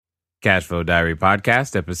Cashflow Diary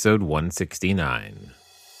Podcast, episode 169.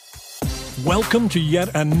 Welcome to yet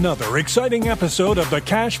another exciting episode of the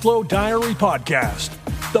Cashflow Diary Podcast,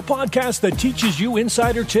 the podcast that teaches you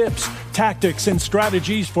insider tips, tactics, and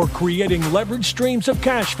strategies for creating leverage streams of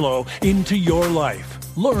cash flow into your life.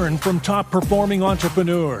 Learn from top-performing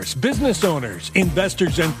entrepreneurs, business owners,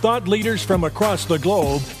 investors, and thought leaders from across the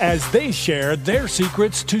globe as they share their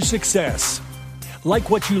secrets to success.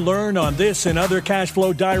 Like what you learn on this and other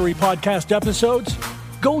Cashflow Diary podcast episodes?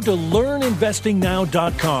 Go to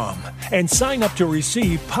learninvestingnow.com and sign up to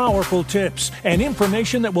receive powerful tips and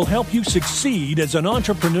information that will help you succeed as an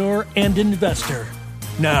entrepreneur and investor.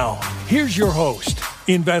 Now, here's your host,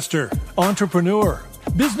 investor, entrepreneur,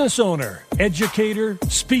 business owner, educator,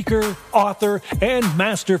 speaker, author, and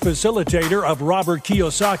master facilitator of Robert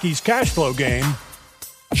Kiyosaki's cash flow game,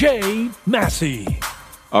 Jay Massey.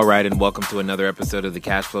 All right, and welcome to another episode of the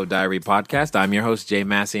Cashflow Diary Podcast. I'm your host, Jay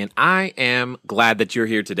Massey, and I am glad that you're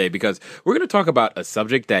here today because we're going to talk about a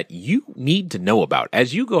subject that you need to know about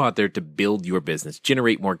as you go out there to build your business,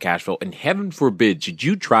 generate more cash flow, and heaven forbid, should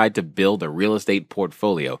you try to build a real estate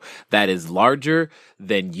portfolio that is larger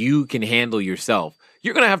than you can handle yourself,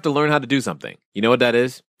 you're going to have to learn how to do something. You know what that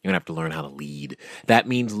is? You're going to have to learn how to lead. That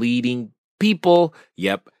means leading people.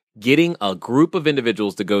 Yep. Getting a group of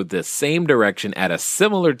individuals to go the same direction at a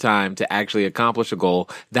similar time to actually accomplish a goal,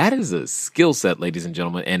 that is a skill set, ladies and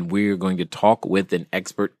gentlemen, and we're going to talk with an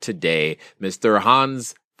expert today, Mr.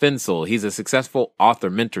 Hans Finzel. He's a successful author,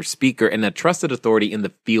 mentor, speaker, and a trusted authority in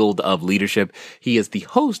the field of leadership. He is the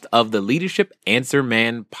host of the Leadership Answer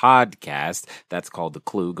Man podcast. That's called The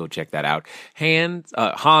Clue. Go check that out.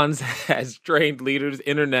 Hans has trained leaders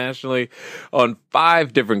internationally on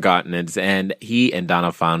 5 different continents, and he and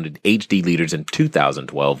Donna founded HD Leaders in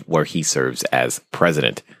 2012, where he serves as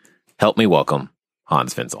president. Help me welcome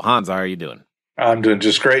Hans Finzel. Hans, how are you doing? I'm doing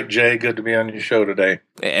just great, Jay. Good to be on your show today.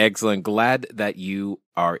 Excellent. Glad that you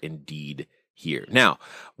are indeed here. Now,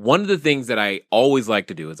 one of the things that I always like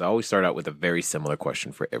to do is I always start out with a very similar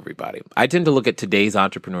question for everybody. I tend to look at today's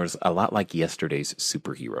entrepreneurs a lot like yesterday's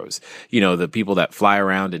superheroes. You know, the people that fly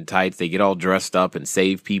around in tights, they get all dressed up and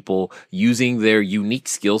save people using their unique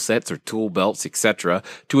skill sets or tool belts, etc.,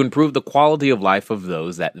 to improve the quality of life of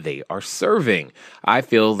those that they are serving. I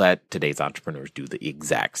feel that today's entrepreneurs do the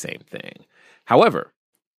exact same thing. However,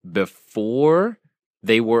 before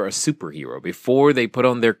they were a superhero, before they put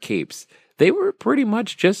on their capes, they were pretty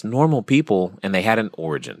much just normal people and they had an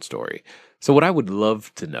origin story. So what I would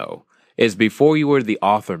love to know is, before you were the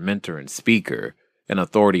author, mentor, and speaker, and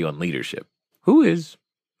authority on leadership, who is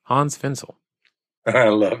Hans Finzel? I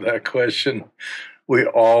love that question. We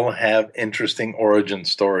all have interesting origin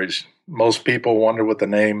stories. Most people wonder what the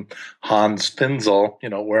name Hans Finzel,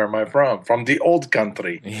 where am I from? From the old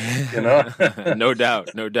country, No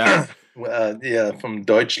doubt, no doubt. From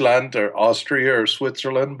Deutschland or Austria or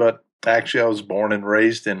Switzerland, but actually I was born and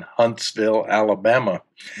raised in Huntsville, Alabama.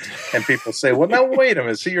 And people say, well, now wait a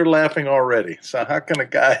minute, see, you're laughing already. So how can a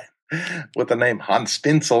guy with the name Hans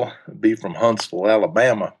Finzel be from Huntsville,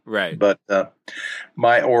 Alabama? Right. But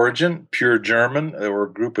my origin, pure German. There were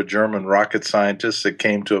a group of German rocket scientists that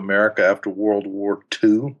came to America after World War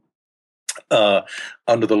II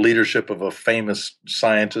under the leadership of a famous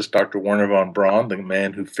scientist, Dr. Wernher von Braun, the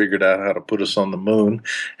man who figured out how to put us on the moon.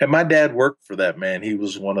 And my dad worked for that man. He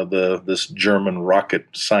was one of this German rocket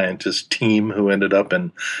scientist team who ended up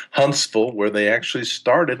in Huntsville, where they actually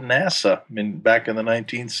started NASA back in the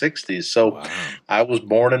 1960s. So wow. I was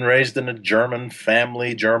born and raised in a German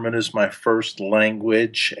family. German is my first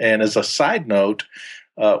language. And as a side note,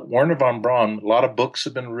 Wernher von Braun, a lot of books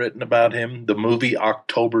have been written about him. The movie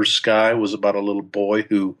October Sky was about a little boy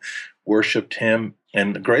who worshipped him.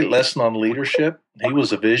 And the great lesson on leadership, he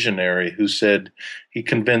was a visionary who said, he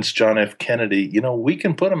convinced John F. Kennedy, we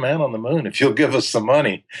can put a man on the moon if you'll give us some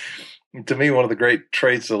money. And to me, one of the great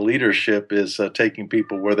traits of leadership is taking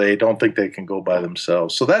people where they don't think they can go by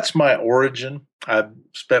themselves. So that's my origin. I've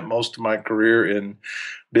spent most of my career in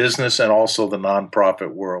business and also the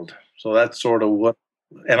nonprofit world. So that's sort of what.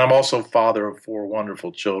 And I'm also father of 4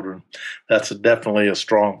 wonderful children. That's definitely a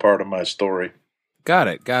strong part of my story. Got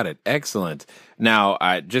it. Excellent. Now,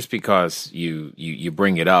 just because you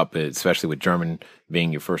bring it up, especially with German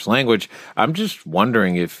being your first language, I'm just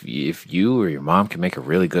wondering if you or your mom can make a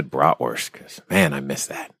really good bratwurst, because, man, I miss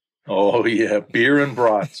that. Oh, yeah. Beer and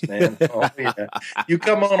brats, man. Oh, yeah. You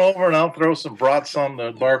come on over and I'll throw some brats on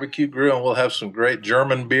the barbecue grill and we'll have some great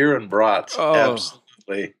German beer and brats. Oh. Absolutely.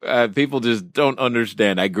 Exactly. People just don't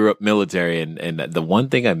understand. I grew up military, and the one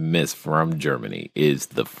thing I miss from Germany is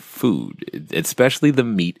the food, especially the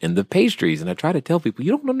meat and the pastries. And I try to tell people,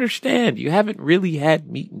 you don't understand. You haven't really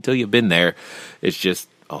had meat until you've been there. It's just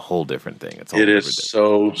a whole different thing. It is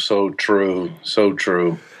so true. So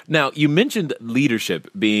true. Now, you mentioned leadership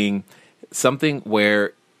being something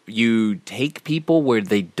where you take people where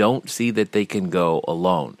they don't see that they can go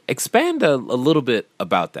alone. Expand a little bit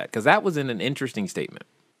about that, because that was an interesting statement.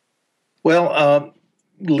 Well,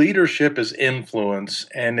 leadership is influence,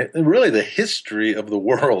 and really the history of the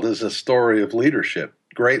world is a story of leadership.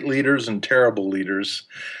 Great leaders and terrible leaders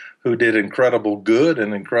who did incredible good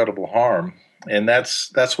and incredible harm. And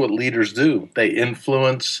that's what leaders do. They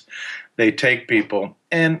influence, they take people.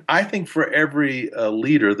 And I think for every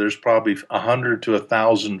leader, there's probably 100 to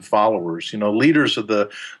 1,000 followers. Leaders of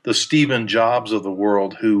the Stephen Jobs of the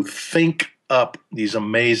world who think up these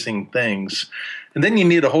amazing things. And then you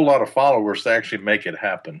need a whole lot of followers to actually make it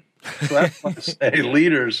happen. So that's why I say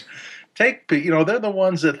leaders they're the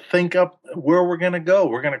ones that think up where we're going to go.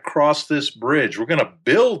 We're going to cross this bridge. We're going to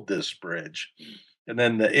build this bridge. And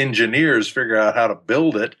then the engineers figure out how to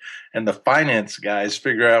build it, and the finance guys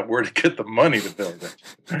figure out where to get the money to build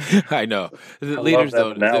it. I know. I love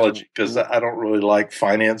that analogy because I don't really like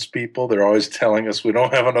finance people. They're always telling us we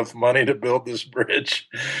don't have enough money to build this bridge.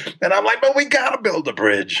 And I'm like, but we got to build a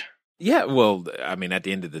bridge. Yeah, well, I mean, at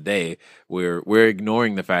the end of the day, we're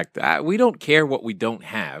ignoring the fact that we don't care what we don't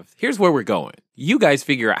have. Here's where we're going. You guys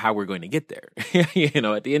figure out how we're going to get there. At the end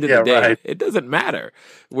of the day, right. It doesn't matter.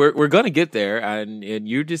 We're going to get there, and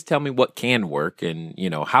you just tell me what can work, and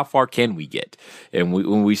how far can we get, and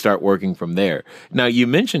when we start working from there. Now, you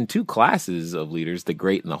mentioned two classes of leaders, the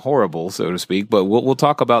great and the horrible, so to speak, but we'll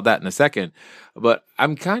talk about that in a second. But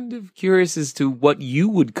I'm kind of curious as to what you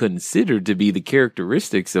would consider to be the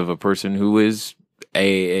characteristics of a person who is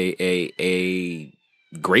a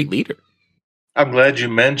great leader. I'm glad you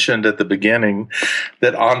mentioned at the beginning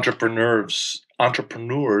that entrepreneurs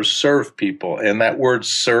serve people. And that word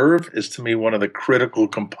serve is to me one of the critical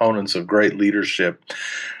components of great leadership.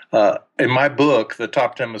 In my book, The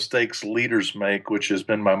Top 10 Mistakes Leaders Make, which has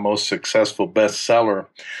been my most successful bestseller,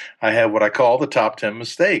 I have what I call the top 10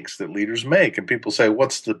 mistakes that leaders make. And people say,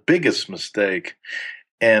 what's the biggest mistake?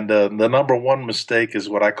 And the number one mistake is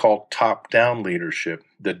what I call top-down leadership,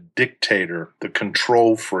 the dictator, the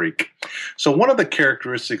control freak. So one of the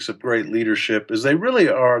characteristics of great leadership is they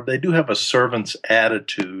do have a servant's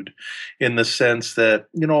attitude in the sense that,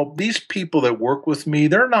 these people that work with me,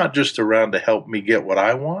 they're not just around to help me get what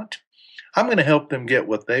I want. I'm going to help them get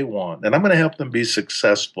what they want, and I'm going to help them be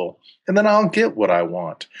successful, and then I'll get what I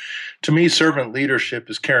want. To me, servant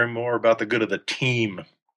leadership is caring more about the good of the team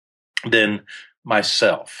than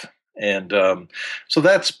myself. And so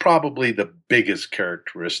that's probably the biggest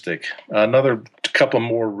characteristic. Another couple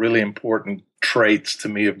more really important traits to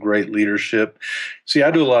me of great leadership. See, I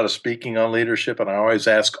do a lot of speaking on leadership, and I always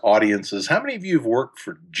ask audiences, how many of you have worked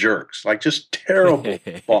for jerks, like just terrible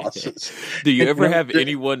bosses? Do you ever have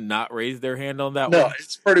anyone not raise their hand on that one? No,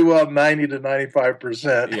 it's pretty well 90 to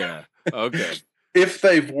 95%. Yeah, okay. If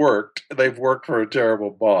they've worked for a terrible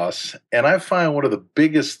boss. And I find one of the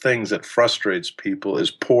biggest things that frustrates people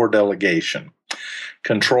is poor delegation.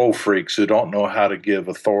 Control freaks who don't know how to give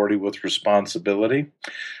authority with responsibility,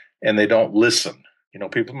 and they don't listen.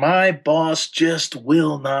 People, my boss just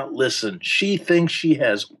will not listen. She thinks she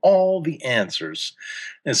has all the answers.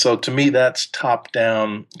 And so to me, that's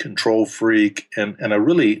top-down control freak, and a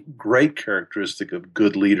really great characteristic of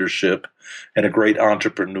good leadership and a great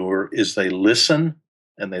entrepreneur is they listen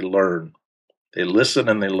and they learn. They listen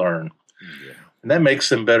and they learn. Yeah. And that makes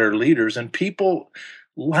them better leaders. And people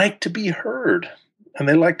like to be heard. And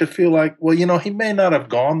they like to feel like, well, he may not have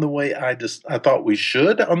gone the way I thought we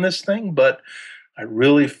should on this thing, but I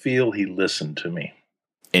really feel he listened to me.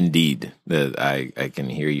 Indeed. I can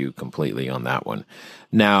hear you completely on that one.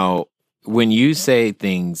 Now, when you say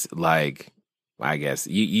things like, I guess,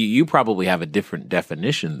 you probably have a different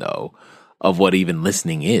definition, though, of what even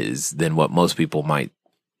listening is than what most people might,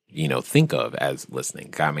 think of as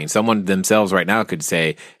listening. I mean, someone themselves right now could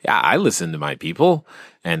say, yeah, I listen to my people,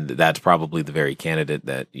 and that's probably the very candidate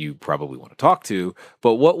that you probably want to talk to.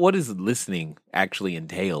 But what does listening actually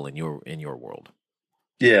entail in your world?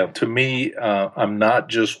 Yeah, to me, I'm not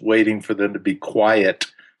just waiting for them to be quiet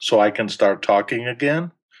so I can start talking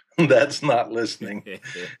again. That's not listening.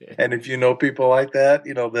 And if you know people like that,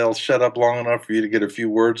 they'll shut up long enough for you to get a few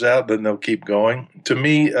words out, then they'll keep going. To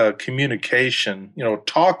me, communication,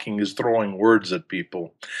 talking is throwing words at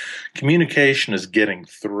people. Communication is getting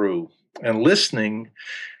through. And listening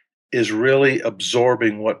is really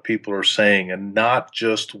absorbing what people are saying and not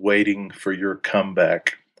just waiting for your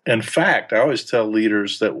comeback. In fact, I always tell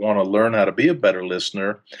leaders that want to learn how to be a better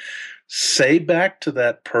listener, say back to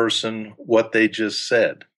that person what they just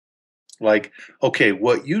said. Like, okay,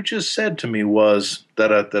 what you just said to me was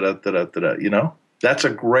da-da-da-da-da-da-da, you know? That's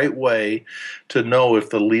a great way to know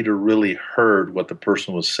if the leader really heard what the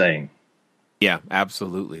person was saying. Yeah,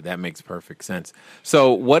 absolutely. That makes perfect sense.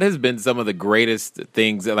 So what has been some of the greatest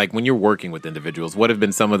things, like when you're working with individuals, what have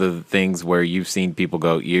been some of the things where you've seen people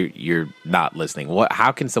go, you're not listening?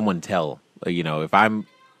 How can someone tell,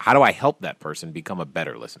 how do I help that person become a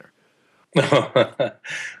better listener?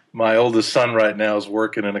 My oldest son right now is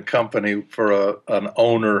working in a company for an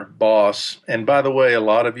owner boss. And by the way, a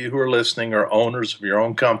lot of you who are listening are owners of your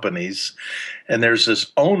own companies. And there's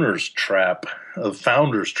this owner's trap, a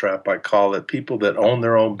founder's trap, I call it. People that own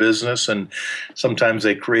their own business and sometimes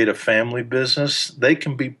they create a family business. They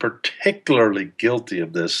can be particularly guilty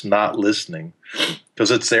of this, not listening,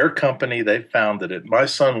 because it's their company. They founded it. My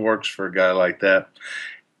son works for a guy like that.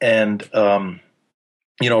 And,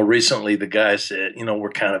 recently the guy said, we're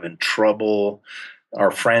kind of in trouble.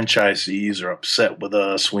 Our franchisees are upset with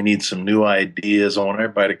us. We need some new ideas. I want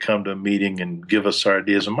everybody to come to a meeting and give us our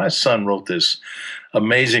ideas. And my son wrote this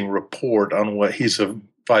amazing report on what he's a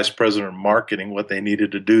vice president of marketing, what they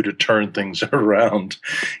needed to do to turn things around.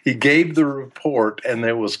 He gave the report and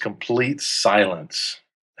there was complete silence.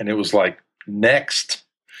 And it was like, next.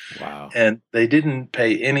 Wow. And they didn't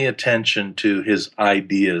pay any attention to his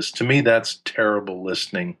ideas. To me, that's terrible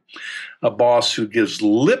listening. A boss who gives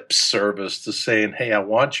lip service to saying, hey, I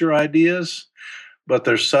want your ideas, but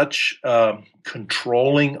they're such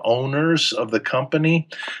controlling owners of the company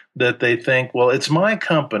that they think, well, it's my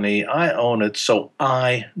company, I own it, so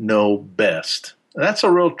I know best. That's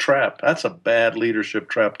a real trap. That's a bad leadership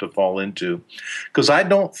trap to fall into. Because I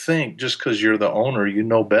don't think just because you're the owner, you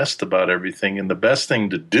know best about everything. And the best thing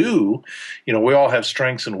to do, we all have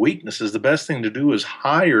strengths and weaknesses. The best thing to do is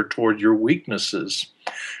hire toward your weaknesses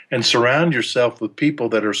and surround yourself with people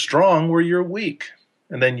that are strong where you're weak.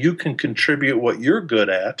 And then you can contribute what you're good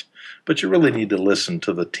at, but you really need to listen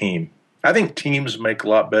to the team. I think teams make a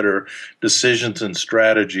lot better decisions and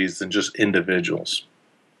strategies than just individuals.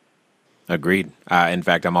 Agreed. In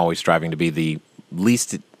fact, I'm always striving to be the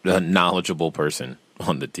least knowledgeable person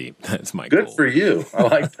on the team. That's my goal. Good for you. I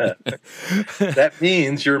like that. That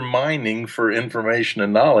means you're mining for information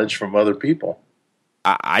and knowledge from other people.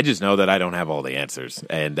 I just know that I don't have all the answers.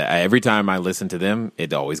 And every time I listen to them,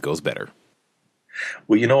 it always goes better.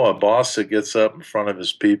 Well, a boss that gets up in front of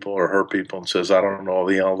his people or her people and says, I don't know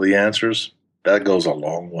all the answers, that goes a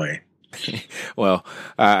long way. Well,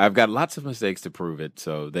 I've got lots of mistakes to prove it,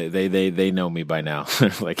 so they know me by now.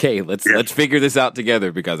 Like, hey, let's figure this out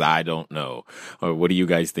together because I don't know. Or what do you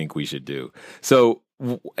guys think we should do? So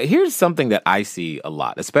here's something that I see a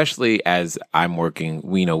lot, especially as I'm working.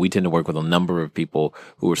 We tend to work with a number of people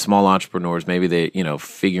who are small entrepreneurs. Maybe they,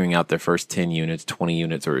 figuring out their first 10 units, 20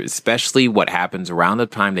 units, or especially what happens around the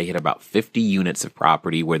time they hit about 50 units of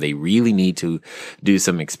property where they really need to do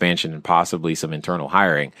some expansion and possibly some internal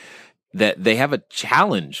hiring. That they have a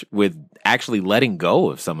challenge with actually letting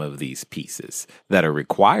go of some of these pieces that are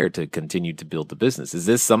required to continue to build the business. Is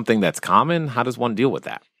this something that's common? How does one deal with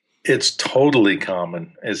that? It's totally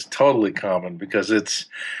common. It's totally common because it's,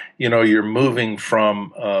 you're moving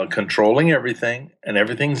from controlling everything and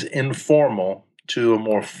everything's informal to a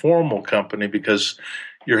more formal company because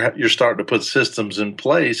you're starting to put systems in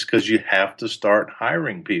place because you have to start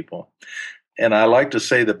hiring people. And I like to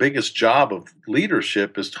say the biggest job of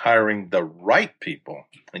leadership is hiring the right people.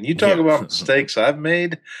 And you talk about mistakes I've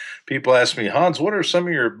made. People ask me, Hans, what are some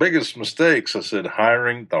of your biggest mistakes? I said,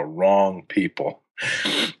 hiring the wrong people.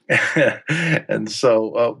 And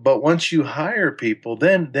so, but once you hire people,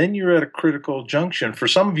 then you're at a critical junction. For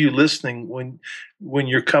some of you listening, when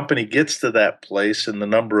your company gets to that place and the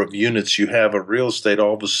number of units you have of real estate,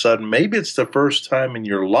 all of a sudden, maybe it's the first time in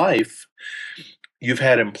your life you've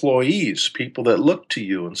had employees, people that look to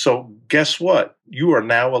you. And so guess what? You are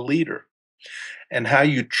now a leader. And how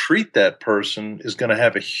you treat that person is going to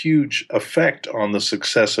have a huge effect on the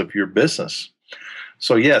success of your business.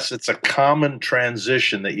 So yes, it's a common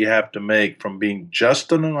transition that you have to make from being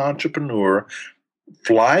just an entrepreneur,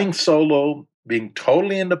 flying solo, being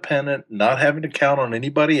totally independent, not having to count on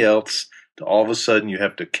anybody else, to all of a sudden you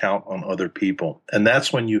have to count on other people. And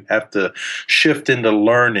that's when you have to shift into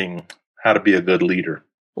learning how to be a good leader.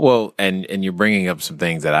 Well, and you're bringing up some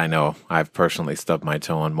things that I know I've personally stubbed my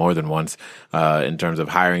toe on more than once in terms of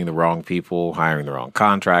hiring the wrong people, hiring the wrong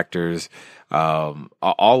contractors, all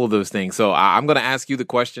of those things. So I'm going to ask you the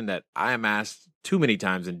question that I am asked too many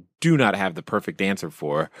times and do not have the perfect answer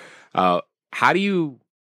for. How do you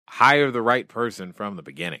hire the right person from the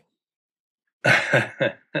beginning?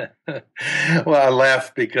 Well, I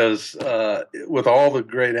laugh because with all the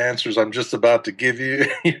great answers I'm just about to give you,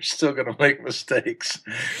 you're still going to make mistakes.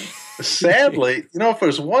 Sadly, if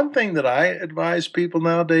there's one thing that I advise people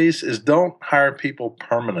nowadays is don't hire people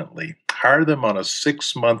permanently. Hire them on a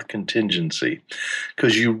 6-month contingency,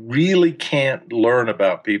 because you really can't learn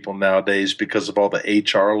about people nowadays because of all the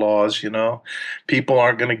HR laws. People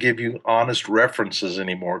aren't going to give you honest references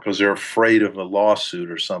anymore because they're afraid of a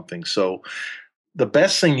lawsuit or something. So the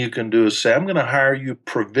best thing you can do is say, I'm going to hire you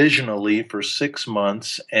provisionally for 6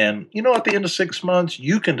 months. And, at the end of 6 months,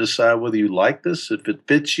 you can decide whether you like this, if it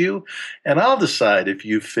fits you. And I'll decide if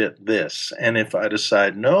you fit this. And if I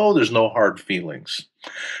decide no, there's no hard feelings.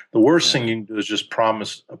 The worst thing you can do is just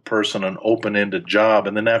promise a person an open-ended job.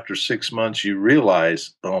 And then after 6 months, you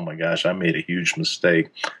realize, oh my gosh, I made a huge mistake.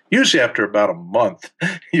 Usually after about a month,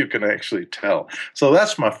 you can actually tell. So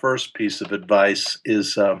that's my first piece of advice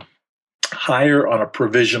is, hire on a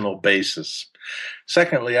provisional basis.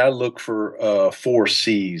 Secondly, I look for 4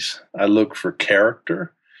 C's. I look for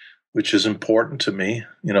character, which is important to me.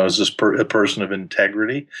 Is this a person of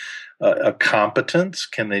integrity? A competence?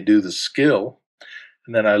 Can they do the skill?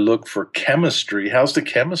 And then I look for chemistry. How's the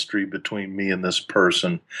chemistry between me and this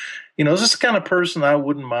person? Is this the kind of person I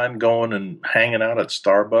wouldn't mind going and hanging out at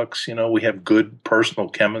Starbucks? We have good personal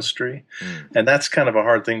chemistry. And that's kind of a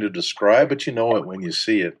hard thing to describe, but you know it when you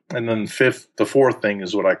see it. And then the fourth thing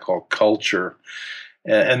is what I call culture.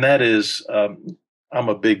 And that is, I'm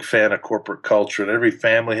a big fan of corporate culture, and every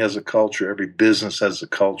family has a culture, every business has a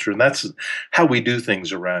culture. And that's how we do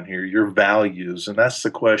things around here, your values. And that's the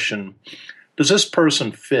question. Does this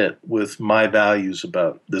person fit with my values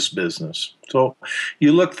about this business? So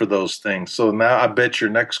you look for those things. So now I bet your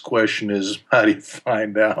next question is, how do you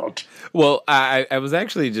find out? Well, I was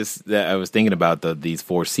actually I was thinking about these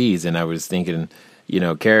 4 C's, and I was thinking,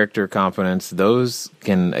 character, competence, those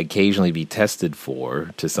can occasionally be tested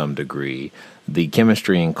for to some degree. The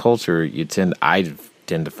chemistry and culture, I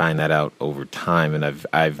tend to find that out over time, and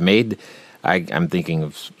I'm thinking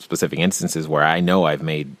of specific instances where I know I've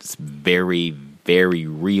made very, very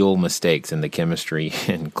real mistakes in the chemistry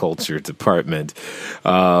and culture department,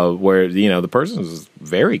 where the person was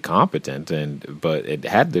very competent but it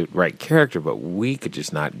had the right character, but we could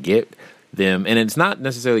just not get them. And it's not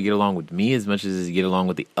necessarily get along with me as much as get along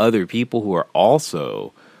with the other people who are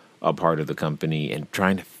also a part of the company, and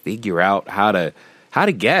trying to figure out how to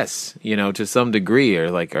guess, to some degree, or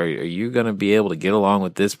like, are you going to be able to get along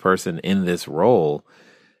with this person in this role?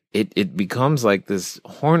 It becomes like this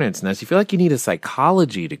hornet's nest. You feel like you need a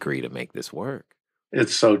psychology degree to make this work.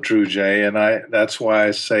 It's so true, Jay. And that's why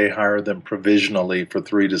I say hire them provisionally for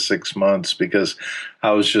 3 to 6 months, because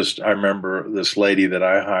I remember this lady that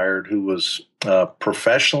I hired who was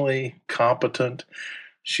professionally competent.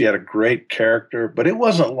 She had a great character, but it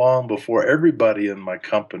wasn't long before everybody in my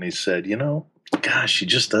company said, gosh, she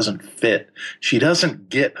just doesn't fit. She doesn't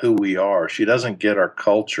get who we are. She doesn't get our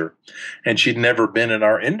culture. And she'd never been in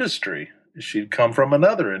our industry. She'd come from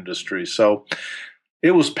another industry. So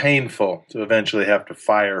it was painful to eventually have to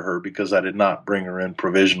fire her because I did not bring her in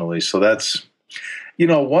provisionally. So that's,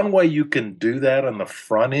 one way you can do that on the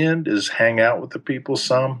front end is hang out with the people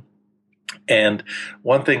some. And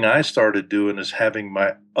one thing I started doing is having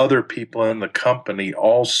my other people in the company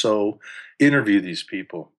also interview these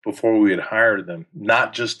people before we had hired them,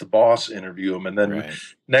 not just the boss interview them. And then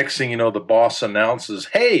Next thing you know, the boss announces,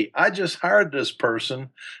 hey, I just hired this person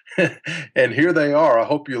and here they are. I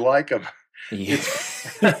hope you like them. Yeah.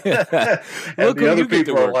 And the other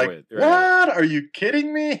people are like, what? Are you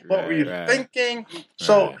kidding me? What were you thinking?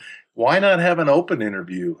 So why not have an open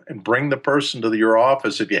interview and bring the person to your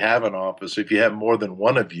office if you have an office, if you have more than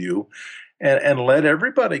one of you, and let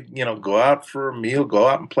everybody, go out for a meal, go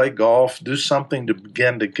out and play golf, do something to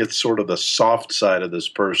begin to get sort of the soft side of this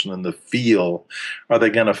person and the feel. Are they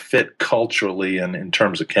going to fit culturally and in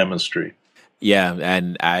terms of chemistry? Yeah,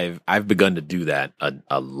 and I've begun to do that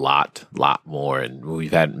a lot more, and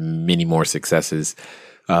we've had many more successes.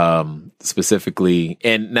 Specifically,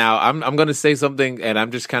 and now I'm going to say something, and I'm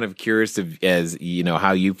just kind of curious as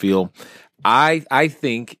how you feel. I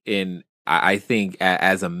think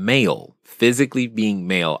as a male, physically being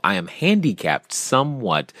male, I am handicapped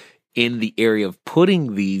somewhat in the area of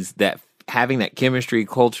putting having that chemistry,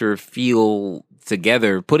 culture, feel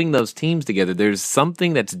together, putting those teams together. There's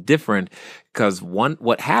something that's different, because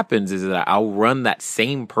what happens is that I'll run that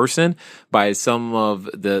same person by some of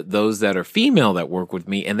those that are female that work with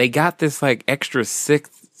me, and they got this like extra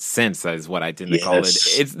sixth sense is what I tend to call it.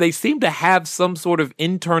 Yes. They seem to have some sort of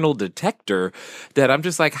internal detector that I'm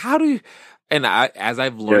just like, how do you, and as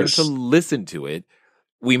I've learned to listen to it,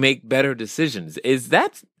 we make better decisions.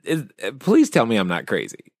 Please tell me I'm not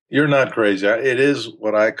crazy. You're not crazy. It is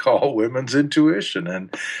what I call women's intuition.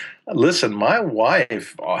 And listen, my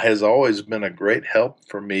wife has always been a great help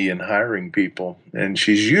for me in hiring people, and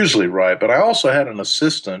she's usually right. But I also had an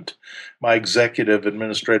assistant, my executive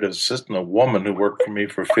administrative assistant, a woman who worked for me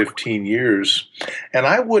for 15 years, and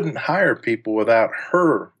I wouldn't hire people without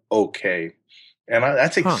her okay. And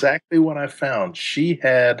that's exactly what I found.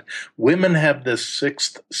 Women have this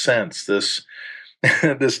sixth sense, this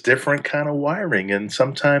different kind of wiring, and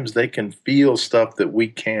sometimes they can feel stuff that we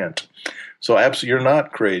can't. So absolutely, you're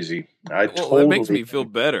not crazy. That makes me feel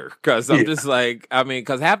better because I'm just like,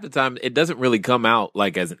 because half the time it doesn't really come out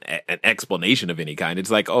like as an explanation of any kind. It's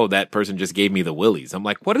like, oh, that person just gave me the willies. I'm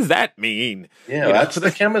like, what does that mean? Yeah, that's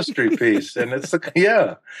the chemistry piece, and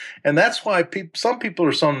and that's why some people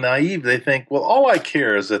are so naive. They think, well, all I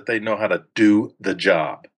care is that they know how to do the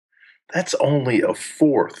job. That's only a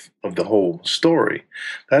fourth of the whole story.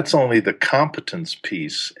 That's only the competence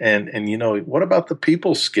piece. And what about the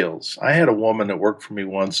people skills? I had a woman that worked for me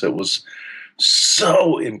once that was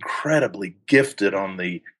so incredibly gifted on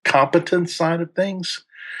the competence side of things.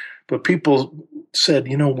 But people said,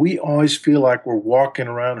 we always feel like we're walking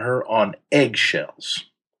around her on eggshells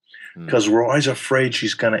because we're always afraid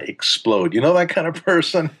she's going to explode. You know that kind of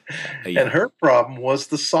person? Yeah. And her problem was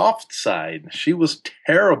the soft side. She was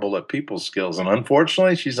terrible at people skills. And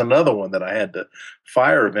unfortunately, she's another one that I had to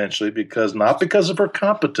fire eventually not because of her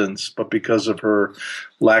competence, but because of her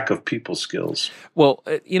lack of people skills. Well,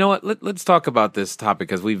 you know what? Let's talk about this topic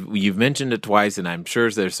because you've mentioned it twice, and I'm sure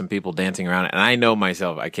there's some people dancing around it. And I know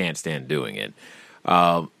myself, I can't stand doing it.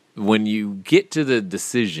 When you get to the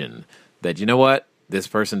decision that, you know what? This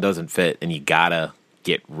person doesn't fit, and you gotta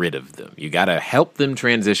get rid of them. You gotta help them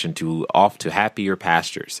transition off to happier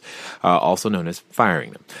pastures, also known as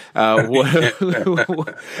firing them.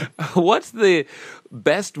 What's the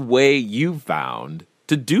best way you found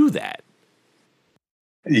to do that?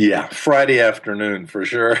 Yeah, Friday afternoon for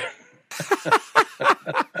sure.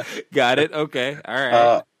 Got it. Okay. All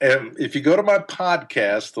right. And if you go to my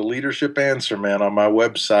podcast, The Leadership Answer Man, on my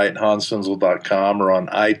website, hansinzel.com, or on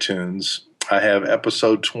iTunes, I have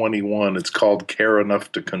episode 21. It's called Care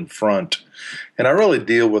Enough to Confront. And I really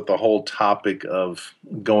deal with the whole topic of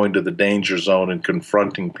going to the danger zone and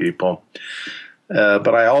confronting people.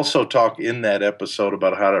 But I also talk in that episode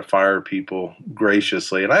about how to fire people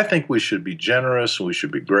graciously. And I think we should be generous. We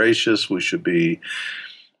should be gracious. We should be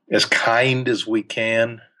as kind as we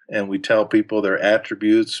can. And we tell people their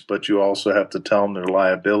attributes, but you also have to tell them their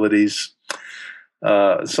liabilities.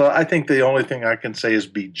 So I think the only thing I can say is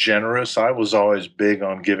be generous. I was always big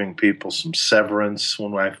on giving people some severance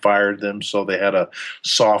when I fired them so they had a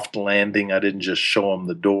soft landing. I didn't just show them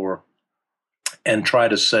the door and try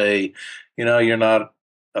to say, you're not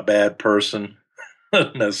a bad person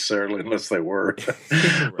necessarily unless they were.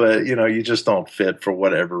 Right. But, you just don't fit for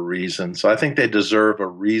whatever reason. So I think they deserve a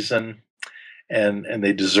reason. And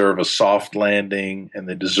they deserve a soft landing, and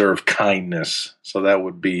they deserve kindness. So that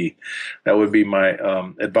would be my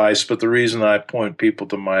advice. But the reason I point people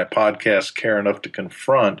to my podcast, Care Enough to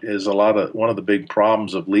Confront, is one of the big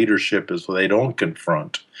problems of leadership is they don't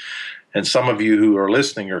confront. And some of you who are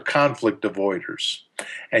listening are conflict avoiders,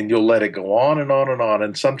 and you'll let it go on and on and on.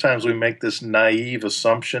 And sometimes we make this naive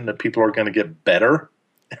assumption that people are going to get better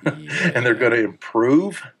and they're going to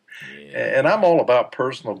improve. And I'm all about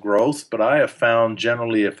personal growth, but I have found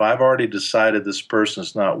generally if I've already decided this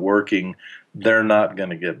person's not working, they're not going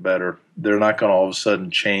to get better. They're not going to all of a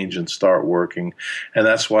sudden change and start working. And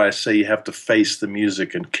that's why I say you have to face the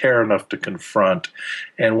music and care enough to confront.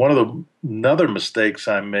 And one of the another mistakes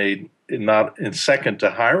I made in second to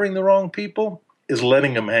hiring the wrong people is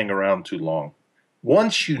letting them hang around too long.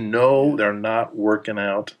 Once you know they're not working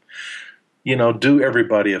out, do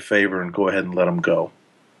everybody a favor and go ahead and let them go.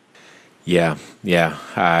 Yeah.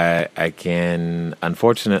 I can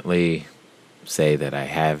unfortunately say that I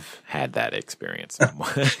have had that experience.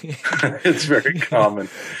 It's very common.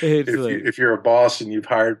 If you're a boss and you've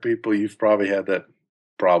hired people, you've probably had that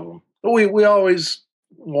problem. We always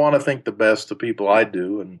want to think the best of people. I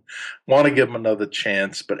do, and want to give them another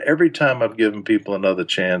chance. But every time I've given people another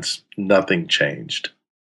chance, nothing changed.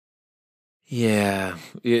 Yeah,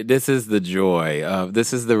 this is the joy.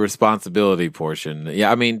 This is the responsibility portion.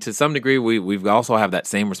 Yeah, I mean, to some degree, we also have that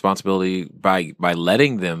same responsibility by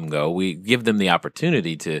letting them go. We give them the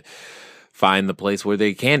opportunity to find the place where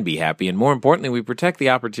they can be happy. And more importantly, we protect the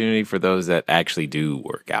opportunity for those that actually do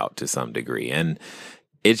work out to some degree. And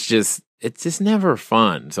it's just never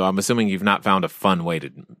fun. So I'm assuming you've not found a fun way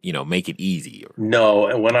to, make it easy. No,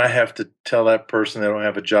 and when I have to tell that person they don't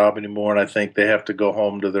have a job anymore, and I think they have to go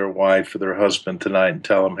home to their wife or their husband tonight and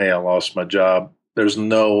tell them, hey, I lost my job, there's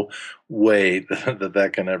no way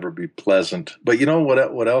that can ever be pleasant. But you know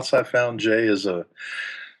what else I found, Jay, is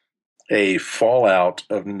a fallout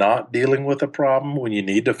of not dealing with a problem when you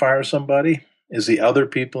need to fire somebody is the other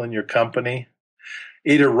people in your company.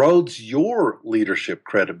 It erodes your leadership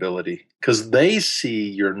credibility because they see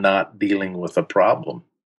you're not dealing with a problem.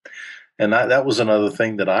 And that was another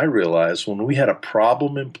thing that I realized when we had a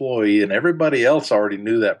problem employee and everybody else already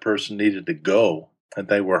knew that person needed to go and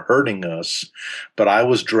they were hurting us, but I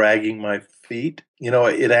was dragging my feet,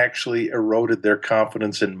 it actually eroded their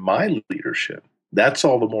confidence in my leadership. That's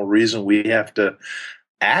all the more reason we have to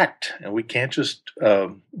act, and we can't just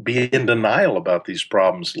be in denial about these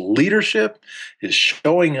problems. Leadership is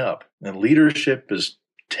showing up, and leadership is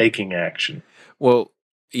taking action. Well,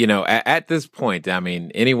 at this point, I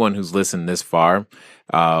mean, anyone who's listened this far,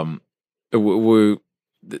 there's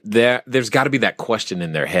got to be that question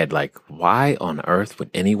in their head, like, why on earth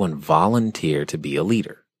would anyone volunteer to be a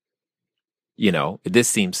leader? This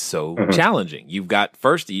seems so challenging. You've got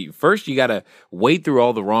first you got to wade through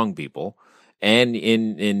all the wrong people and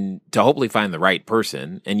to hopefully find the right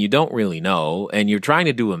person, and you don't really know, and you're trying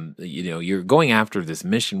to do you're going after this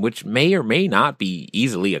mission, which may or may not be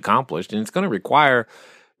easily accomplished, and it's going to require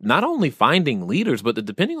not only finding leaders, but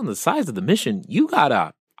depending on the size of the mission, you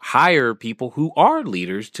gotta hire people who are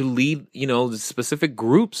leaders to lead, specific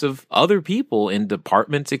groups of other people in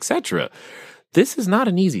departments, etc. This is not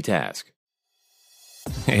an easy task.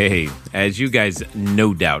 Hey, as you guys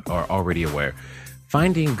no doubt are already aware,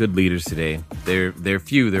 finding good leaders today, they're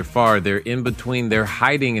few, they're far, they're in between, they're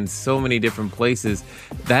hiding in so many different places.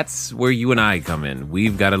 That's where you and I come in.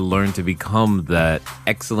 We've got to learn to become that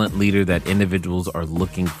excellent leader that individuals are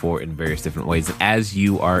looking for in various different ways, as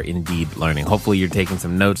you are indeed learning. Hopefully you're taking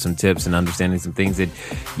some notes, some tips, and understanding some things that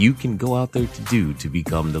you can go out there to do to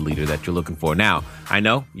become the leader that you're looking for. Now, I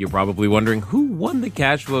know you're probably wondering who won the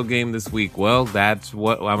cash flow game this week. Well, that's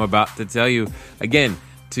what I'm about to tell you. Again,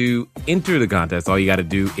 to enter the contest, all you got to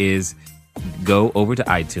do is go over to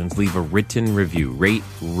iTunes, leave a written review, rate,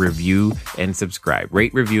 review, and subscribe.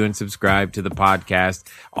 Rate, review, and subscribe to the podcast.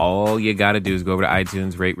 All you got to do is go over to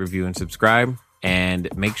iTunes, rate, review, and subscribe, and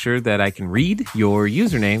make sure that I can read your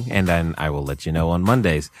username, and then I will let you know on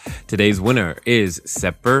Mondays. Today's winner is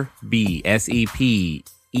Sepper B, SEPEHRB.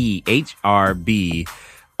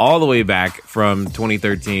 All the way back from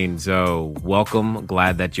 2013. So welcome.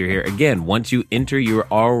 Glad that you're here. Again, once you enter, you're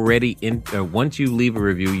already in. Once you leave a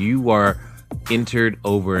review, you are entered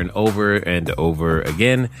over and over and over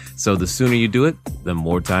again. So the sooner you do it, the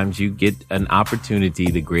more times you get an opportunity,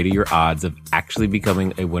 the greater your odds of actually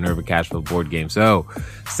becoming a winner of a cash flow board game. So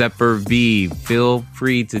Sepper V, feel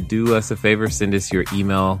free to do us a favor. Send us your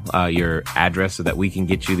email, your address, so that we can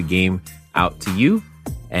get you the game out to you.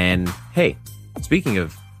 And hey, speaking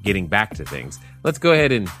of getting back to things, let's go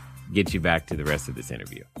ahead and get you back to the rest of this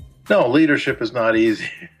interview. No, leadership is not easy,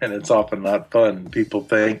 and it's often not fun. People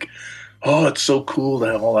think, oh, it's so cool to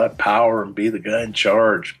have all that power and be the guy in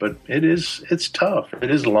charge. But it's tough. It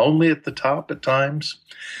is lonely at the top at times.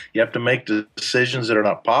 You have to make decisions that are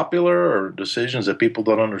not popular or decisions that people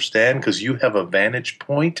don't understand because you have a vantage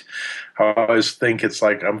point. I always think it's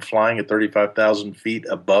like I'm flying at 35,000 feet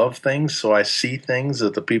above things, so I see things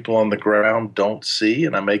that the people on the ground don't see,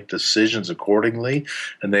 and I make decisions accordingly,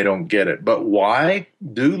 and they don't get it. But why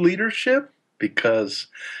do leadership? Because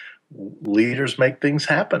leaders make things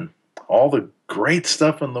happen. All the great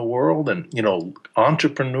stuff in the world, and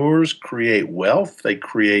entrepreneurs create wealth, they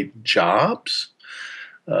create jobs,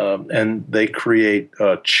 and they create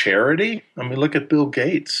charity. I mean, look at Bill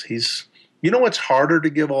Gates. It's harder to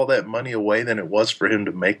give all that money away than it was for him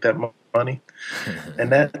to make that money.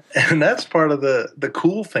 and that's part of the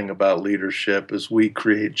cool thing about leadership is we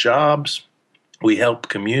create jobs, we help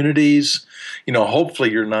communities.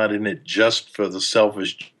 Hopefully you're not in it just for the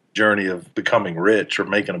selfish journey of becoming rich or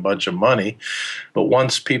making a bunch of money. But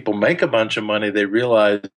once people make a bunch of money, they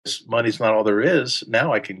realize money's not all there is.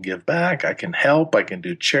 Now I can give back, I can help, I can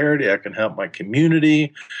do charity, I can help my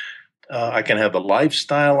community, I can have the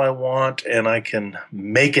lifestyle I want, and I can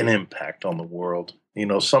make an impact on the world.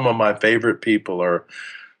 Some of my favorite people are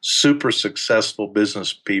super successful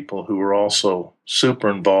business people who are also super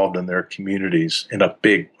involved in their communities in a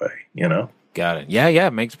big way, Got it. Yeah,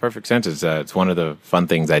 it makes perfect sense. It's one of the fun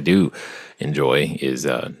things I do enjoy is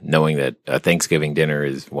knowing that a Thanksgiving dinner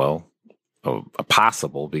is,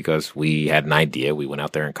 possible because we had an idea, we went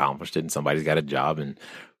out there and accomplished it, and somebody's got a job, and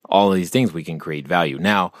all of these things, we can create value.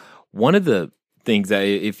 Now, one of the things that,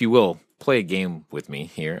 if you will, play a game with me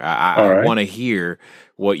here. I right. want to hear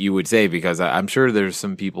what you would say, because I'm sure there's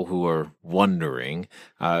some people who are wondering,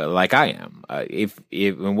 like I am, if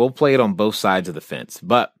and we'll play it on both sides of the fence.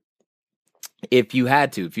 But if you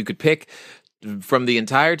could pick from the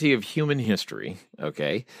entirety of human history,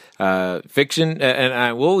 okay, fiction, and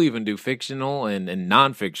I will even do fictional and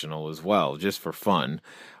non-fictional as well, just for fun.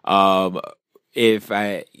 If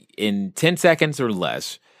in 10 seconds or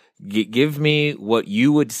less, give me what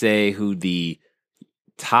you would say who the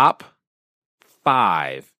top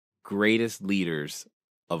 5 greatest leaders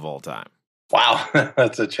of all time. Wow,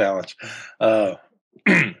 that's a challenge.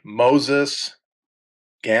 Moses,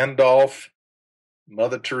 Gandalf,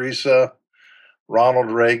 Mother Teresa,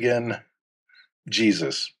 Ronald Reagan,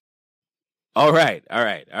 Jesus. All right.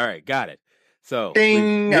 Got it. So,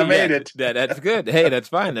 ding! I made it. That's good. Hey, that's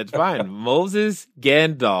fine. Moses,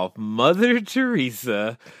 Gandalf, Mother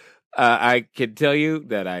Teresa. I can tell you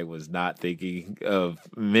that I was not thinking of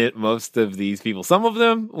most of these people. Some of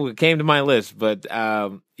them came to my list, but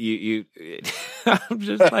you I'm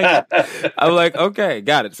just like, I'm like, okay,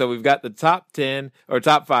 got it. So we've got the top 10 or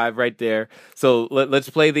top 5 right there. So let's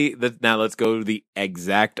play now let's go to the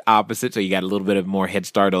exact opposite. So you got a little bit of more head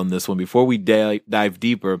start on this one. Before we dive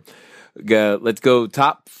deeper, let's go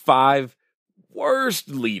top 5 worst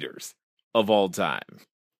leaders of all time.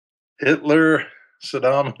 Hitler,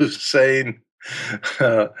 Saddam Hussein.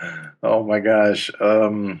 Oh my gosh.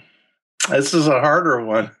 This is a harder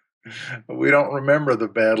one. We don't remember the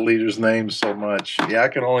bad leaders' names so much. Yeah, I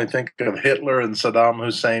can only think of Hitler and Saddam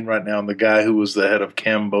Hussein right now, and the guy who was the head of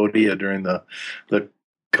Cambodia during the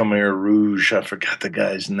Khmer Rouge. I forgot the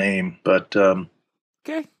guy's name, but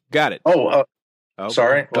okay, got it.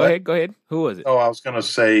 Sorry. Go ahead. Who was it? Oh, I was going to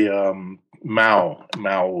say Mao.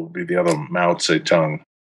 Mao would be the other one, Mao Zedong.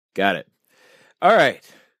 Got it. All right.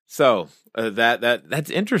 So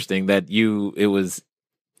that's interesting that it was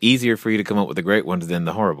easier for you to come up with the great ones than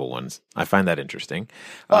the horrible ones. I find that interesting.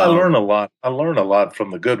 I learn a lot. I learn a lot from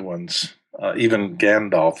the good ones. Even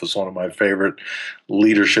Gandalf is one of my favorite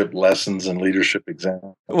leadership lessons and leadership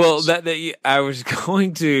examples. Well, I was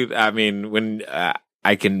going to. I mean, when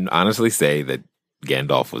I can honestly say that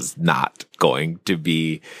Gandalf was not going to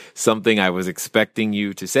be something I was expecting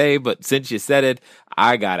you to say, but since you said it,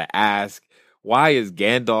 I gotta ask. Why is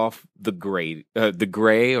Gandalf the gray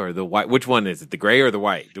or the white? Which one is it? The gray or the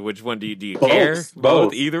white? Which one do you care?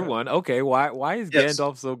 Both. Either one. Okay. Why is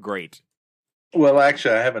Gandalf so great? Well,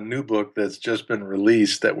 actually, I have a new book that's just been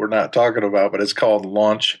released that we're not talking about, but it's called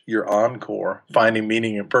Launch Your Encore: Finding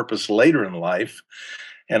Meaning and Purpose Later in Life.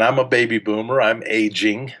 And I'm a baby boomer. I'm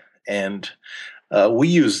aging, and we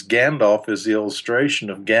use Gandalf as the illustration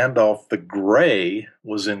of Gandalf the Gray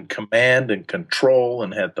was in command and control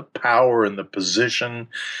and had the power and the position.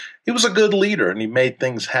 He was a good leader and he made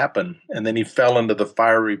things happen. And then he fell into the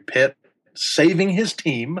fiery pit, saving his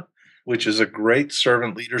team, which is a great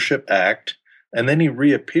servant leadership act. And then he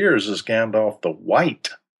reappears as Gandalf the White.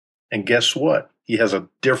 And guess what? He has a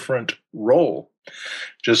different role.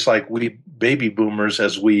 Just like we baby boomers,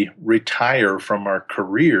 as we retire from our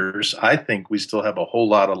careers, I think we still have a whole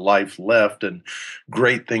lot of life left and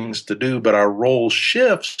great things to do, but our role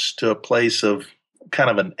shifts to a place of kind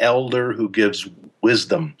of an elder who gives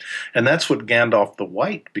wisdom. And that's what Gandalf the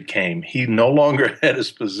White became. He no longer had his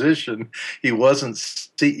position. He wasn't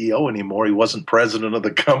CEO anymore. He wasn't president of the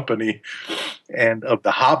company and of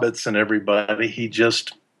the hobbits and everybody. He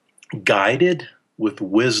just guided with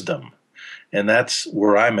wisdom. And that's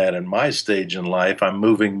where I'm at in my stage in life. I'm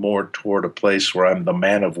moving more toward a place where I'm the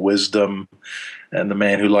man of wisdom and the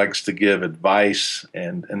man who likes to give advice.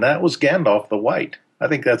 And that was Gandalf the White. I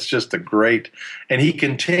think that's just a great, and he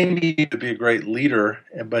continued to be a great leader,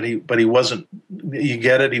 but he wasn't, you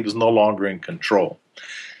get it, he was no longer in control.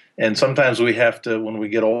 And sometimes we have to, when we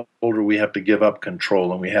get older, we have to give up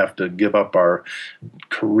control and we have to give up our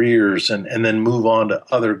careers and then move on to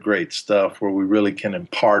other great stuff where we really can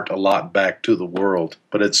impart a lot back to the world.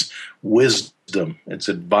 But it's wisdom, it's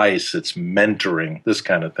advice, it's mentoring, this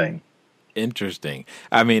kind of thing. Interesting.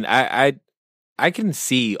 I mean, I can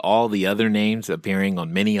see all the other names appearing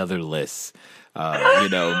on many other lists.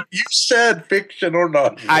 You said fiction or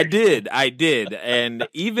nonfiction. I did. And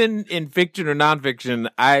even in fiction or nonfiction,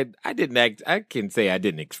 I can say I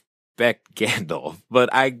didn't expect Gandalf,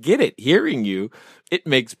 but I get it. Hearing you, it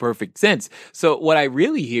makes perfect sense. So what I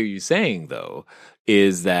really hear you saying, though,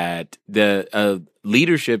 is that the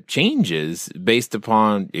leadership changes based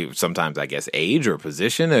upon sometimes, I guess, age or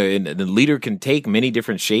position. And the leader can take many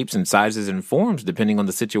different shapes and sizes and forms depending on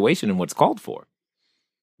the situation and what's called for.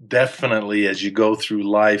 definitely, as you go through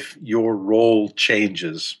life, your role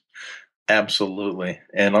changes. Absolutely.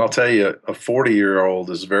 And I'll tell you, a 40-year-old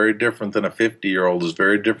is very different than a 50-year-old, is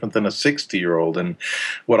very different than a 60-year-old. And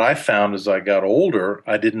what I found as I got older,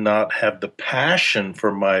 I did not have the passion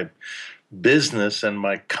for my business and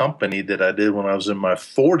my company that I did when I was in my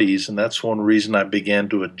 40s. And that's one reason I began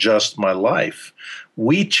to adjust my life.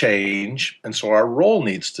 We change, and so our role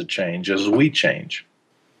needs to change as we change.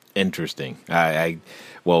 Interesting.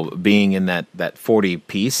 Well, being in that 40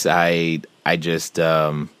 piece, I just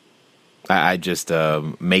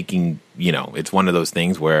making, it's one of those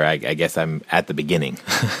things where I guess I'm at the beginning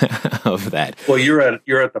of that. Well, you're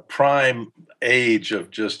at the prime age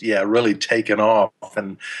of just, really taking off.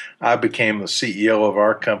 And I became the CEO of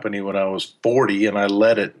our company when I was 40, and I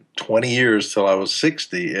led it 20 years till I was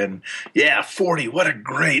 60. And 40, what a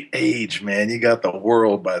great age, man. You got the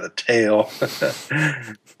world by the tail.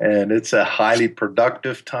 And it's a highly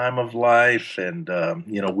productive time of life. And,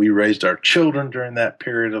 we raised our children during that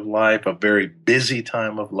period of life, a very busy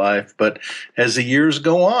time of life. But as the years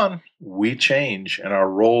go on, we change and our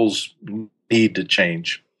roles need to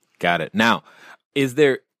change. Got it. Now, is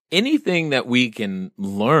there anything that we can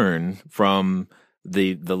learn from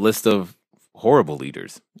the list of horrible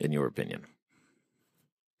leaders, in your opinion?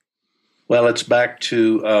 Well, it's back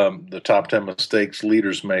to the top 10 mistakes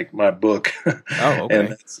leaders make, my book. Oh, okay.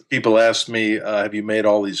 And people ask me, have you made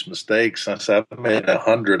all these mistakes? I said, I've made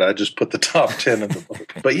 100. I just put the top 10 in the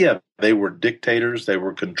book. But they were dictators. They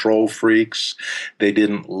were control freaks. They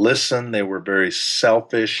didn't listen. They were very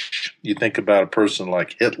selfish. You think about a person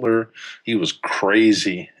like Hitler. He was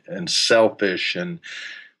crazy and selfish. And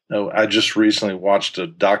I just recently watched a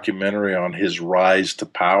documentary on his rise to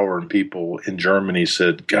power, and people in Germany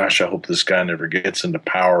said, gosh, I hope this guy never gets into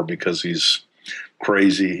power because he's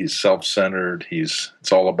crazy, he's self-centered,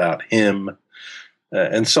 it's all about him.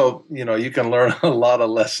 And so, you can learn a lot of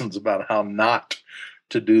lessons about how not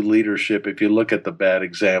to do leadership if you look at the bad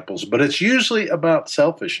examples. But it's usually about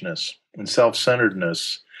selfishness and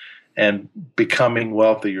self-centeredness and becoming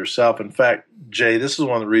wealthy yourself. In fact, Jay, this is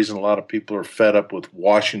one of the reasons a lot of people are fed up with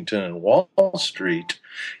Washington and Wall Street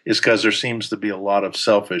is because there seems to be a lot of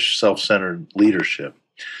selfish, self-centered leadership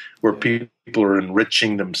where people are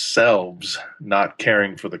enriching themselves, not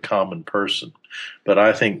caring for the common person. But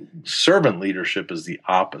I think servant leadership is the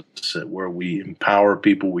opposite, where we empower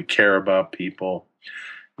people, we care about people,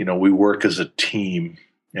 we work as a team,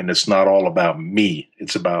 and it's not all about me,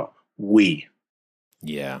 it's about we.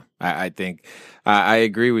 Yeah, I think I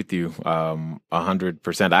agree with you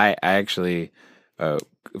 100%. I actually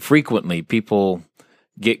frequently people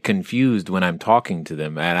get confused when I'm talking to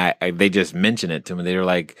them, and they just mention it to me. They're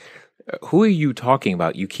like, "Who are you talking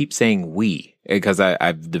about? You keep saying we," because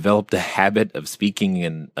I've developed a habit of speaking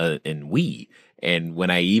in we.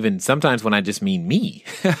 And sometimes when I just mean me,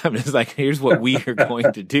 I'm just like, "Here's what we are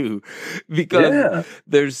going to do," because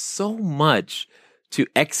there's so much to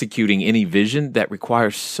executing any vision that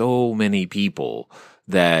requires so many people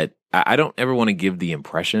that I don't ever want to give the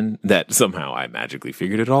impression that somehow I magically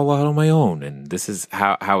figured it all out on my own and this is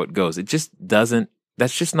how it goes. It just doesn't,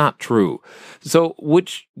 that's just not true. So,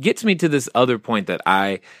 which gets me to this other point that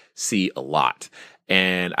I see a lot.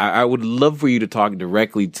 And I would love for you to talk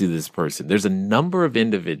directly to this person. There's a number of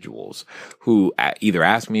individuals who either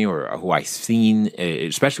ask me or who I've seen,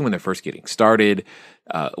 especially when they're first getting started,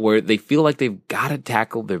 where they feel like they've got to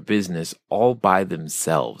tackle their business all by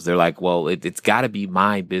themselves. They're like, well, it's got to be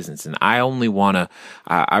my business. And I only want to,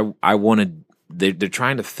 I want to, they're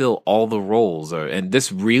trying to fill all the roles, and this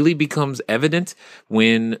really becomes evident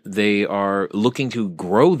when they are looking to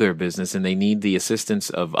grow their business and they need the assistance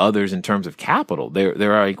of others in terms of capital. They're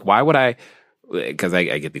like, why would I? Because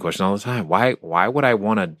I get the question all the time. Why would I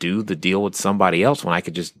want to do the deal with somebody else when I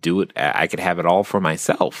could just do it? I could have it all for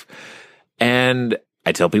myself. And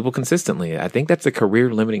I tell people consistently, I think that's a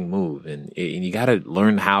career limiting move, and you got to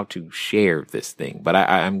learn how to share this thing. But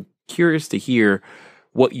I'm curious to hear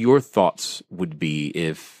what your thoughts would be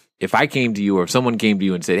if I came to you or if someone came to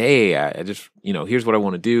you and said, hey, I just, here's what I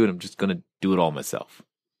want to do, and I'm just going to do it all myself.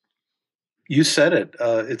 You said it.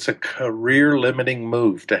 It's a career limiting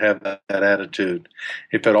move to have that attitude.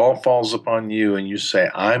 If it all falls upon you and you say,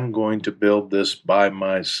 I'm going to build this by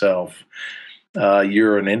myself,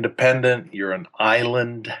 you're an independent, you're an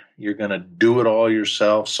island, you're going to do it all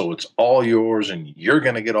yourself, so it's all yours and you're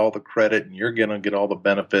going to get all the credit and you're going to get all the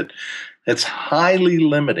benefit. It's highly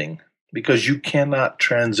limiting because you cannot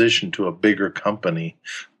transition to a bigger company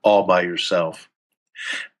all by yourself.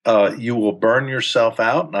 You will burn yourself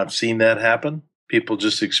out, and I've seen that happen. People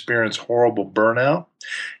just experience horrible burnout.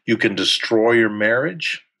 You can destroy your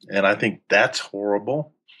marriage, and I think that's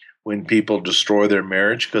horrible. when people destroy their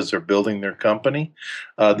marriage because they're building their company.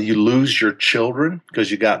 You lose your children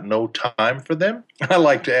because you got no time for them. I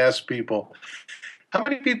like to ask people, how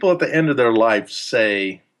many people at the end of their life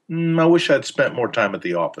say, I wish I'd spent more time at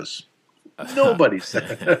the office? Nobody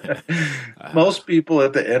said. Most people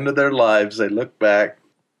at the end of their lives, they look back,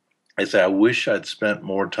 they say, I wish I'd spent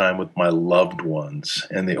more time with my loved ones.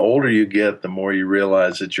 And the older you get, the more you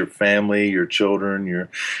realize that your family, your children, your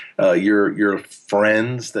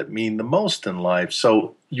friends that mean the most in life.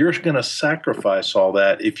 So you're going to sacrifice all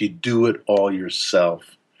that if you do it all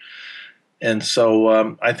yourself. And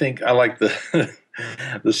so I think I like the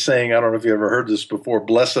the saying, I don't know if you ever heard this before,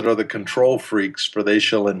 blessed are the control freaks, for they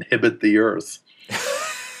shall inhabit the earth.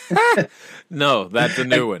 No, that's a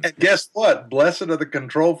new one. And guess what? Blessed are the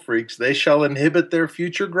control freaks, they shall inhibit their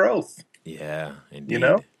future growth. Yeah, indeed. You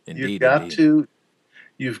know,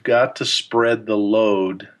 you've got to spread the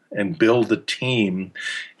load and build a team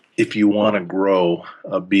if you want to grow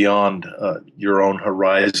beyond your own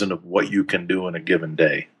horizon of what you can do in a given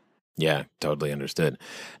day. Yeah, totally understood.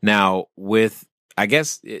 Now, I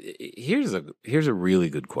guess here's a really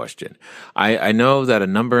good question. I know that a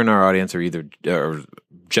number in our audience are either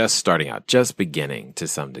just starting out, just beginning to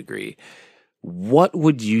some degree. What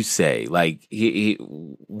would you say? Like,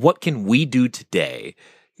 what can we do today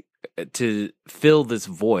to fill this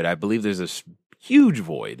void? I believe there's a huge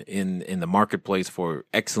void in the marketplace for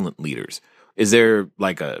excellent leaders. Is there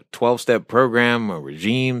like a 12-step program, a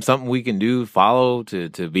regime, something we can follow to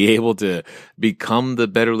be able to become the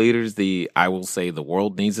better leaders I will say the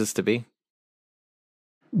world needs us to be?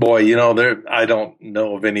 Boy, I don't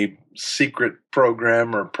know of any secret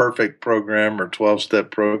program or perfect program or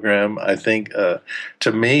 12-step program. I think,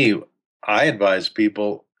 to me, I advise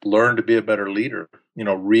people learn to be a better leader.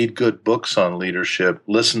 Read good books on leadership,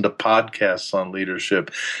 listen to podcasts on leadership,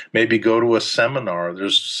 maybe go to a seminar.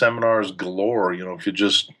 There's seminars galore, if you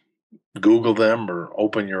just Google them or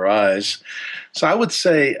open your eyes. So I would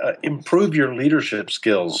say improve your leadership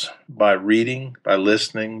skills by reading, by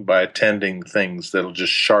listening, by attending things that'll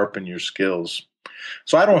just sharpen your skills.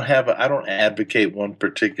 So I don't advocate one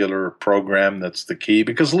particular program that's the key,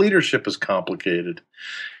 because leadership is complicated.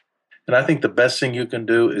 And I think the best thing you can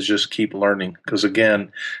do is just keep learning. Because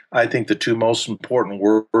again, I think the two most important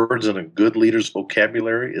words in a good leader's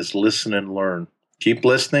vocabulary is listen and learn. Keep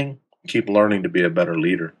listening, keep learning to be a better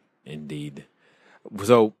leader. Indeed.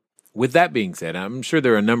 So with that being said, I'm sure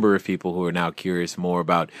there are a number of people who are now curious more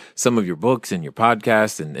about some of your books and your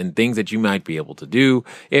podcasts and things that you might be able to do.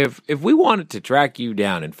 If we wanted to track you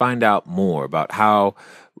down and find out more about how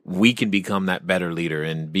we can become that better leader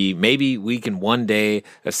and maybe we can one day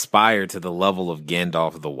aspire to the level of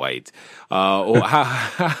Gandalf the White,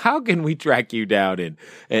 how can we track you down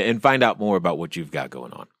and find out more about what you've got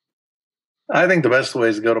going on? I think the best way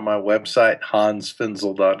is to go to my website,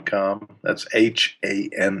 hansfinzel.com. That's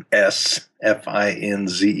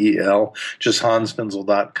HANSFINZEL, just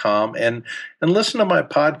hansfinzel.com. And listen to my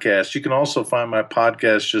podcast. You can also find my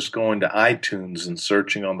podcast just going to iTunes and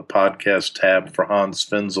searching on the podcast tab for Hans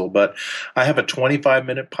Finzel. But I have a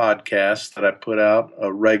 25-minute podcast that I put out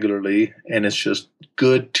regularly, and it's just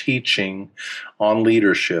good teaching on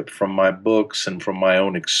leadership from my books and from my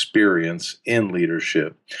own experience in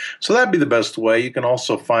leadership. So that'd be the best way. You can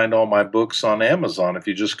also find all my books on Amazon. If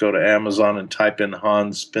you just go to Amazon and type in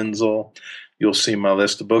Hans Finzel, you'll see my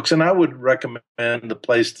list of books. And I would recommend the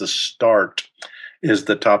place to start is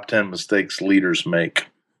the top 10 mistakes leaders make.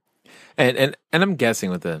 And I'm guessing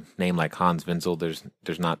with a name like Hans Finzel,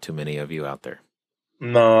 there's not too many of you out there.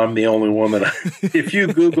 No, I'm the only one if you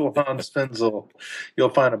Google Hans Finzel, you'll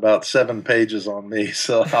find about 7 pages on me.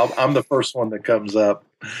 So I'm the first one that comes up.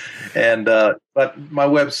 And but my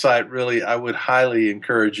website, really, I would highly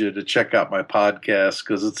encourage you to check out my podcast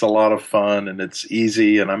because it's a lot of fun and it's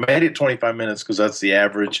easy. And I made it 25 minutes because that's the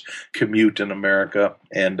average commute in America.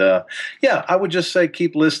 And I would just say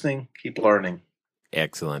keep listening, keep learning.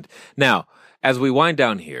 Excellent. Now, as we wind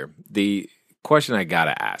down here, the question I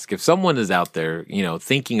gotta ask: if someone is out there,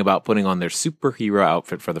 thinking about putting on their superhero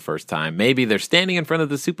outfit for the first time, maybe they're standing in front of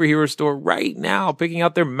the superhero store right now, picking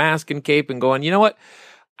out their mask and cape and going, you know what?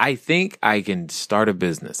 I think I can start a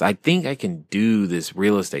business. I think I can do this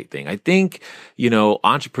real estate thing. I think,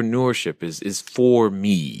 entrepreneurship is for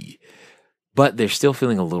me, but they're still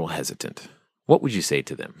feeling a little hesitant. What would you say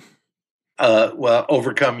to them? Well,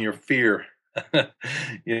 overcome your fear.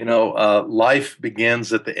 Life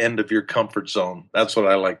begins at the end of your comfort zone. That's what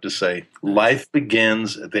I like to say. Life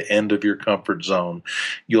begins at the end of your comfort zone.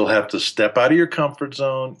 You'll have to step out of your comfort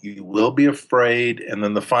zone. You will be afraid. And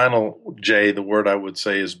then the final, Jay, the word I would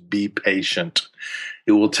say is be patient.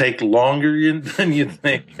 It will take longer than you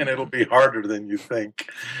think, and it'll be harder than you think.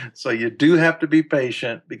 So you do have to be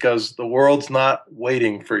patient because the world's not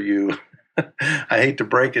waiting for you. I hate to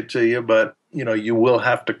break it to you, but you will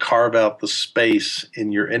have to carve out the space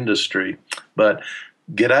in your industry. But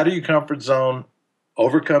get out of your comfort zone,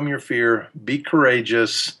 overcome your fear, be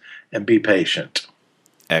courageous, and be patient.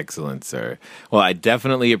 Excellent, sir. Well, I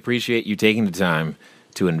definitely appreciate you taking the time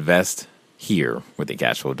to invest here with the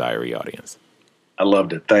Cashflow Diary audience. I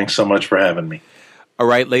loved it. Thanks so much for having me. All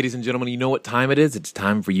right, ladies and gentlemen, you know what time it is? It's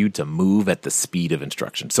time for you to move at the speed of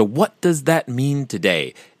instruction. So what does that mean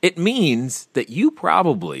today? It means that you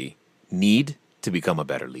probably need to become a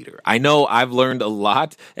better leader. I know I've learned a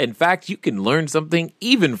lot. In fact, you can learn something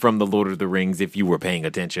even from The Lord of the Rings if you were paying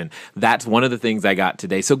attention. That's one of the things I got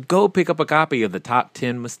today. So go pick up a copy of the Top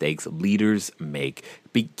 10 Mistakes Leaders Make.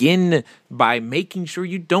 Begin by making sure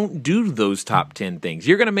you don't do those top 10 things.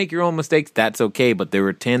 You're going to make your own mistakes. That's okay. But there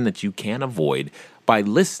are 10 that you can avoid by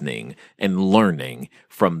listening and learning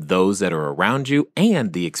from those that are around you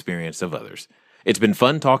and the experience of others. It's been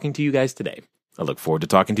fun talking to you guys today. I look forward to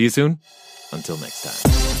talking to you soon. Until next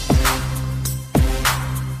time.